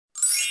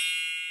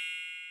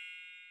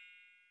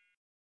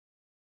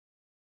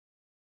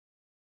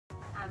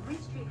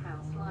History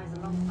House lies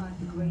alongside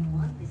the Grade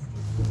 1 listed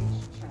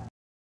village church.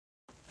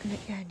 And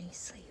I only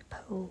sleep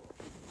at all.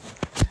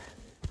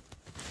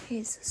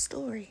 Here's the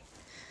story.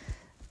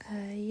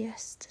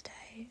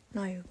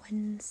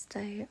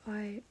 Wednesday,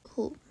 I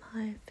put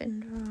my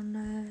finger on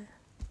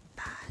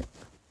a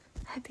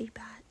heavy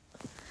bat.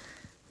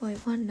 Well,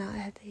 it wasn't that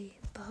heavy,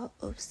 but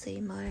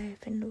obviously my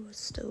finger was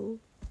still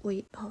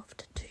weak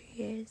after 2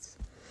 years.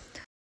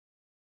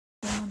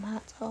 My mum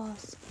had to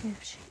ask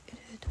if she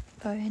could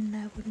go in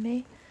there with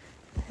me,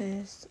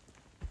 because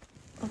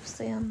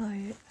obviously I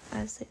know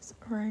as it's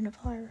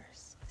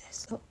coronavirus,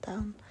 this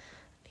lockdown,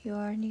 you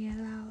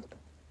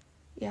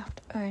have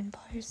to go in by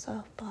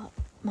yourself, but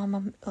my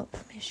mum got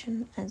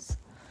permission as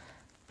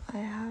I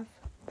have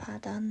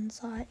bad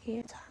anxiety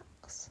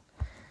attacks,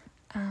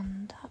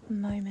 and at the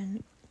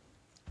moment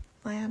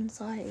my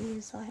anxiety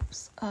is like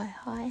sky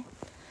high.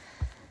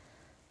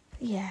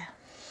 Yeah.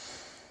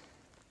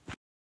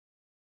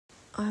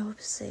 I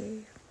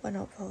obviously went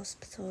up to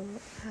hospital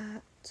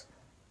at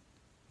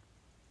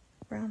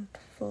around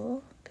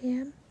 4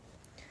 p.m.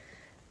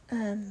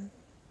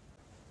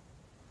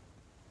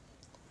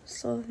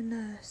 Saw the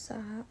nurse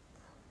at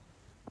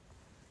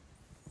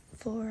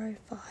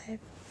 4:05,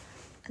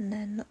 and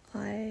then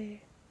I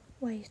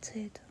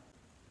waited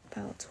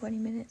about 20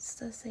 minutes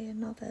to see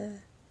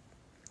another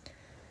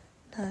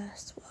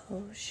nurse.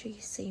 Well, she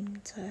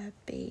seemed to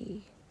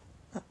be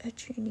like a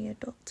junior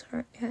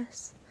doctor, I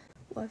guess,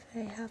 whether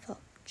they have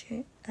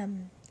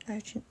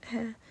urgent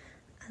care.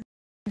 And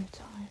I'm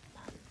tired,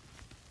 man.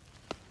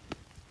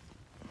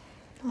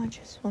 I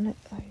just want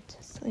to go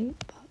to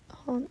sleep, but I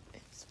can't.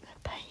 It's a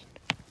pain.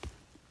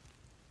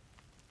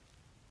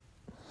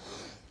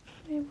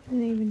 It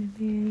wouldn't even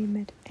be any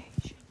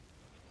medication.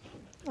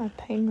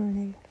 Pain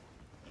relief.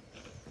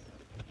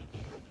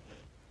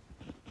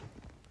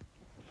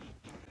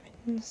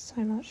 There's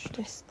so much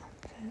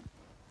discomfort.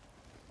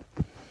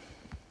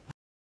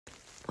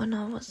 When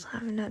I was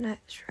having an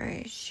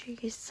x-ray,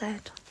 she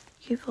said,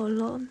 "You've got a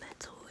lot of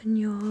metal in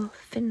your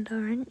finger,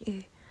 haven't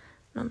you?"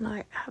 And I'm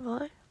like, "Have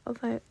I?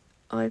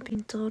 I've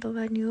been told I've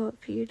only got a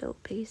few little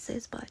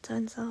pieces, but it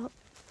turns out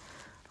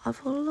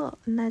I've got a lot,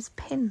 and there's a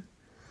pin."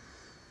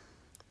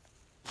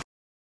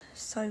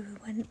 So we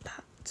went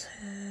back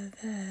to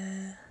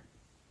the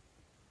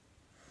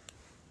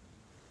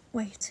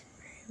waiting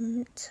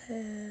room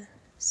to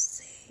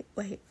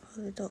wait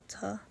for the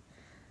doctor,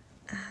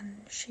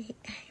 and she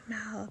came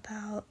out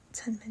about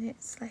 10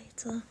 minutes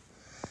later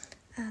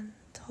and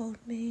told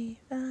me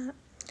that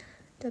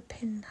the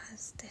pin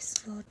has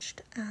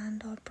dislodged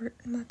and I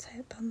broken my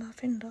tip on my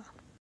finger.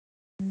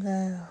 In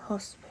the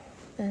hospital,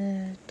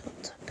 the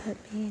doctor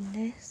put me in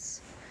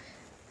this,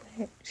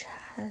 which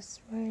has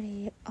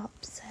really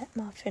upset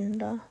my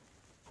finger,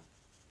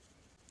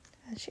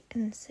 as you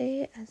can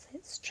see, as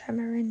it's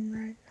tremoring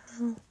right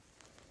now,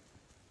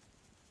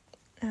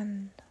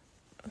 and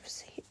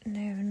obviously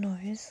no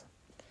noise.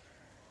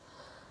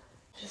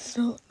 It's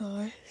not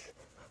nice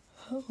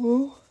at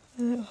all,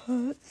 and it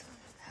hurts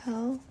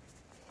hell.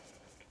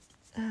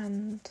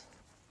 And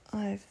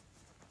I've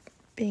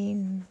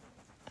been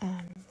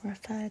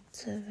referred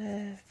to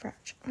the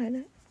fracture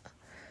clinic,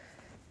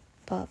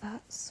 but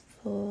that's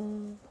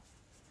for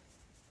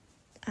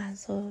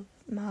as of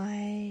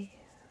my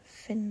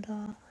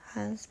finger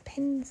has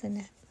pins in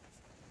it.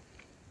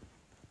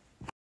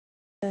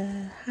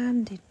 The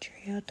hand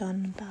injury I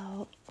done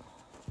about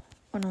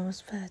when I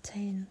was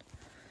 13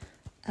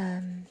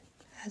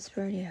 has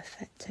really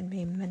affected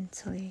me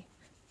mentally.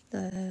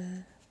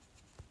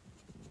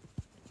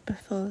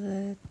 Before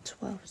the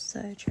 12th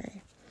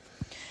surgery,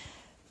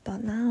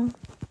 but now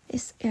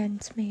it's getting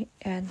to me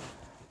again,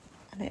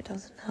 and it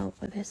doesn't help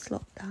with this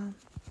lockdown.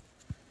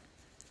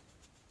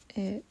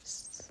 And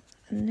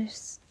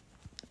this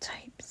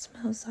tape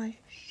smells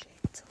like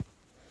shit.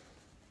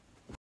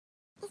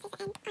 This is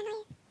end of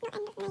my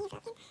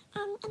vlog,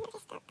 end of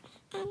this vlog.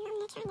 I'm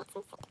gonna try and get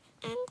some sleep.